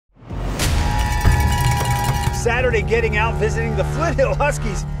Saturday getting out visiting the Flint Hill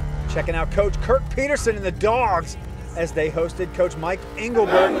Huskies, checking out Coach Kirk Peterson and the Dogs as they hosted Coach Mike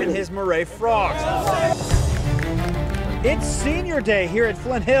Engelberg and his Maret Frogs. It's senior day here at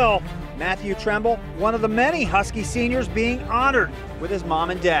Flint Hill. Matthew Tremble, one of the many Husky seniors being honored with his mom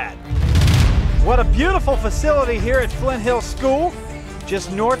and dad. What a beautiful facility here at Flint Hill School,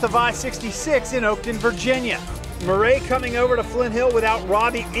 just north of I-66 in Oakton, Virginia. Maret coming over to Flint Hill without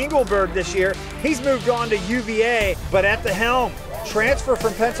Robbie Engelberg this year. He's moved on to UVA, but at the helm, transfer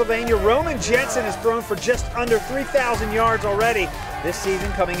from Pennsylvania, Roman Jensen has thrown for just under 3,000 yards already this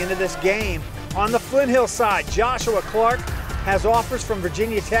season coming into this game. On the Flint Hill side, Joshua Clark has offers from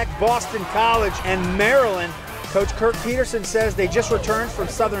Virginia Tech, Boston College, and Maryland. Coach Kirk Peterson says they just returned from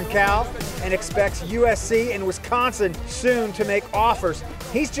Southern Cal and expects USC and Wisconsin soon to make offers.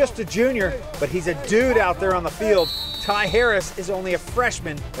 He's just a junior, but he's a dude out there on the field. Ty Harris is only a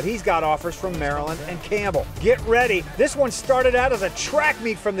freshman, but he's got offers from Maryland and Campbell. Get ready. This one started out as a track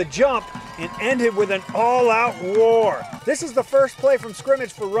meet from the jump and ended with an all-out war. This is the first play from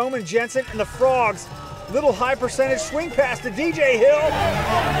scrimmage for Roman Jensen and the Frogs. Little high percentage swing pass to DJ Hill.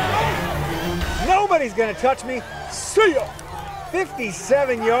 Nobody's gonna touch me. See ya!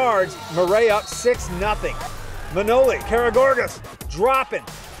 57 yards. Maret up 6-0. Manoli, Karagorgas, dropping,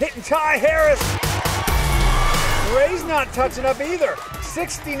 hitting Ty Harris. Maret's not touching up either.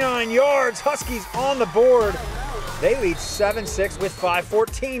 69 yards. Huskies on the board. They lead 7-6 with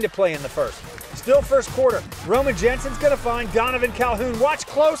 5:14 to play in the first. Still first quarter. Roman Jensen's gonna find Donovan Calhoun. Watch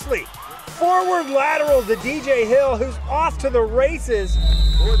closely. Forward lateral to DJ Hill, who's off to the races.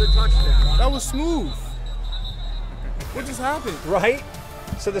 For the touchdown. That was smooth. What just happened? Right?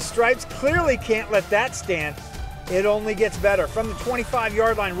 So the Stripes clearly can't let that stand. It only gets better. From the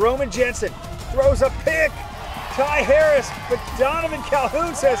 25-yard line, Roman Jensen throws a pick. Ty Harris, but Donovan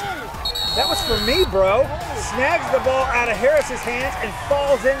Calhoun says, that was for me, bro. Snags the ball out of Harris's hands and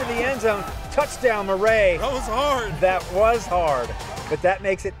falls into the end zone. Touchdown, Maret. That was hard. That was hard. But that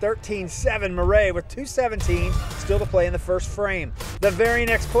makes it 13-7 Maret with 2:17 still to play in the first frame. The very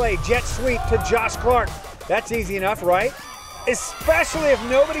next play, jet sweep to Josh Clark. That's easy enough, right? Especially if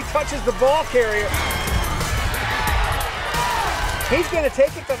nobody touches the ball carrier. He's going to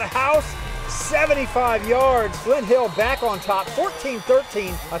take it to the house, 75 yards. Flint Hill back on top,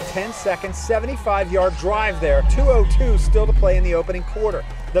 14-13, a 10-second, 75-yard drive there. 2:02 still to play in the opening quarter.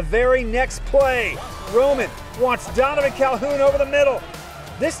 The very next play, Roman wants Donovan Calhoun over the middle.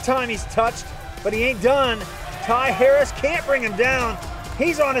 This time he's touched, but he ain't done. Ty Harris can't bring him down.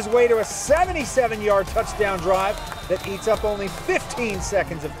 He's on his way to a 77-yard touchdown drive that eats up only 15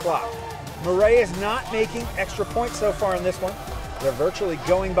 seconds of clock. Maret is not making extra points so far in this one. They're virtually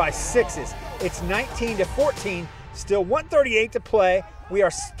going by sixes. It's 19-14, still 1:38 to play. We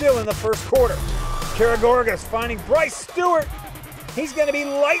are still in the first quarter. Karagorgas finding Bryce Stewart. He's going to be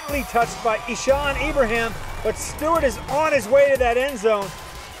lightly touched by Ishan Ibrahim, but Stewart is on his way to that end zone.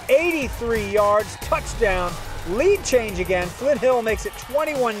 83 yards, touchdown, lead change again. Flint Hill makes it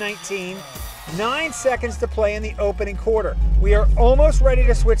 21-19, 9 seconds to play in the opening quarter. We are almost ready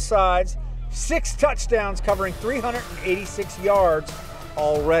to switch sides. 6 touchdowns covering 386 yards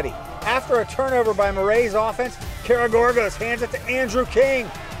already. After a turnover by Maret's offense, Karagorgas hands it to Andrew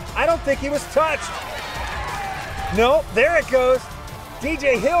King. I don't think he was touched. No, there it goes.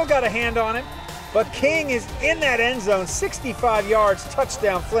 DJ Hill got a hand on him, but King is in that end zone, 65 yards,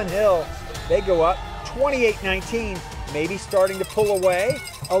 touchdown Flint Hill. They go up 28-19, maybe starting to pull away.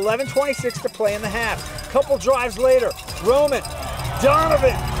 11:26 to play in the half. Couple drives later, Roman,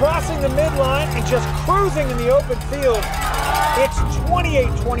 Donovan crossing the midline and just cruising in the open field. It's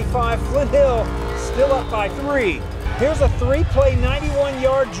 28-25, Flint Hill still up by 3. Here's a 3-play,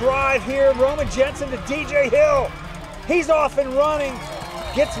 91-yard drive here. Roman Jensen to DJ Hill. He's off and running.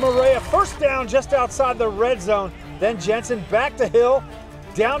 Gets Maret a first down just outside the red zone. Then Jensen back to Hill,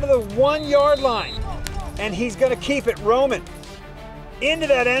 down to the 1-yard line. And he's going to keep it. Roman into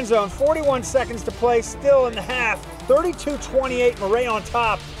that end zone. 41 seconds to play, still in the half. 32-28, Maret on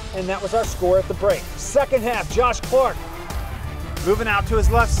top. And that was our score at the break. Second half, Josh Clark moving out to his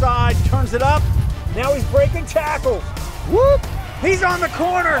left side, turns it up. Now he's breaking tackles. Whoop! He's on the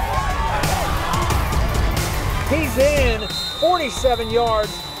corner. He's in, 47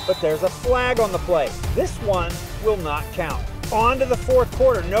 yards, but there's a flag on the play. This one will not count. On to the fourth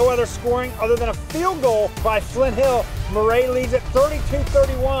quarter. No other scoring other than a field goal by Flint Hill. Maret leads at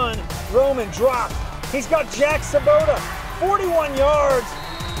 32-31. Roman drops. He's got Jack Sabota, 41 yards.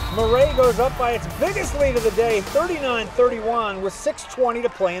 Maret goes up by its biggest lead of the day, 39-31, with 6:20 to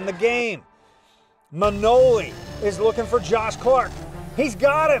play in the game. Manoli is looking for Josh Clark. He's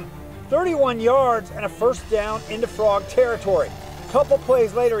got him. 31 yards and a first down into Frog territory. Couple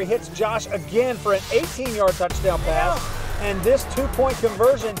plays later, he hits Josh again for an 18-yard touchdown pass, and this two-point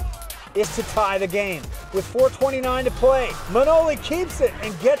conversion is to tie the game. With 4:29 to play, Manoli keeps it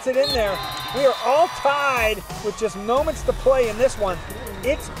and gets it in there. We are all tied with just moments to play in this one.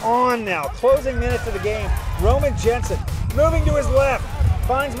 It's on now, closing minutes of the game. Roman Jensen moving to his left,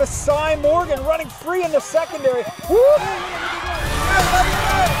 finds Masai Morgan running free in the secondary. Whoop!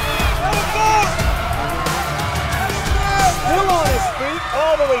 Still on his feet,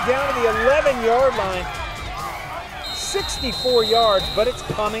 all the way down to the 11-yard line. 64 yards, but it's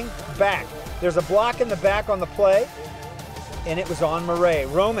coming back. There's a block in the back on the play, and it was on Maret.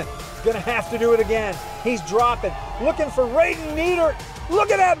 Roman is gonna have to do it again. He's dropping, looking for Raiden Nieder. Look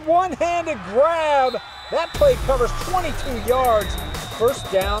at that one-handed grab. That play covers 22 yards.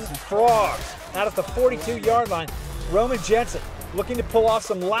 First down, Frogs. Out at the 42-yard line, Roman Jensen looking to pull off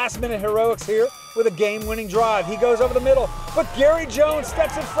some last-minute heroics here with a game-winning drive. He goes over the middle, but Gary Jones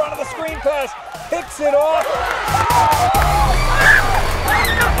steps in front of the screen pass, picks it off,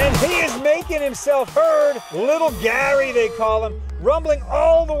 and he is making himself heard. Little Gary, they call him, rumbling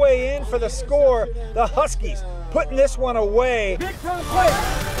all the way in for the score. The Huskies putting this one away. Big time play,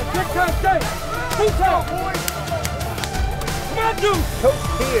 big time stay. Shoot out, boys. Come on, dude. Coach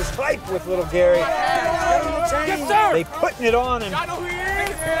P is hyped with little Gary. Yes, sir. They putting it on him. I know who he is.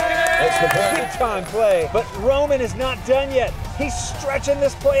 Big time play, but Roman is not done yet. He's stretching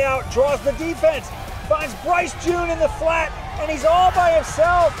this play out, draws the defense, finds Bryce June in the flat, and he's all by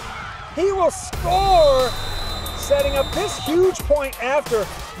himself. He will score, setting up this huge point after.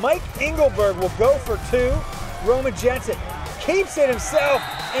 Mike Engelberg will go for two. Roman Jensen keeps it himself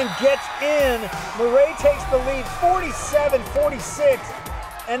and gets in. Maret takes the lead 47-46,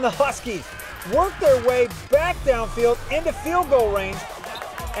 and the Huskies work their way back downfield into field goal range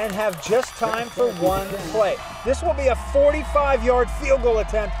and have just time for one play. This will be a 45-yard field goal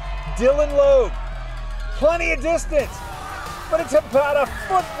attempt. Dylan Logue, plenty of distance, but it's about a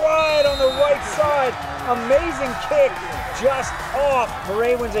foot wide on the right side. Amazing kick, just off.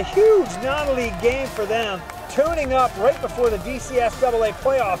 Maret wins a huge non-league game for them. Tuning up right before the DCSAA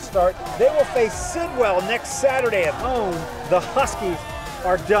playoffs start, they will face Sidwell next Saturday at home. The Huskies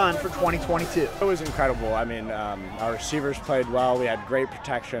are done for 2022. It was incredible. I mean, our receivers played well. We had great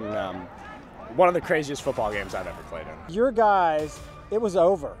protection. One of the craziest football games I've ever played in. Your guys, it was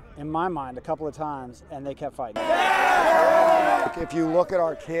over in my mind a couple of times, and they kept fighting. If you look at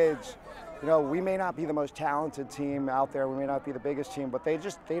our kids, you know, we may not be the most talented team out there, we may not be the biggest team, but they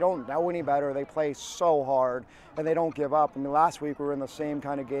don't know any better. They play so hard, and they don't give up. I mean, last week we were in the same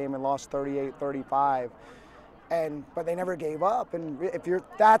kind of game and lost 38-35. But they never gave up, and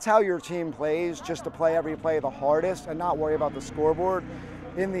that's how your team plays, just to play every play the hardest and not worry about the scoreboard.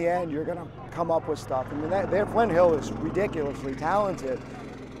 In the end, you're gonna come up with stuff. I mean, Flint Hill is ridiculously talented,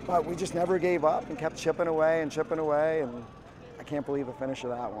 but we just never gave up and kept chipping away, and I can't believe the finish of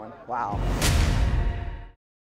that one. Wow.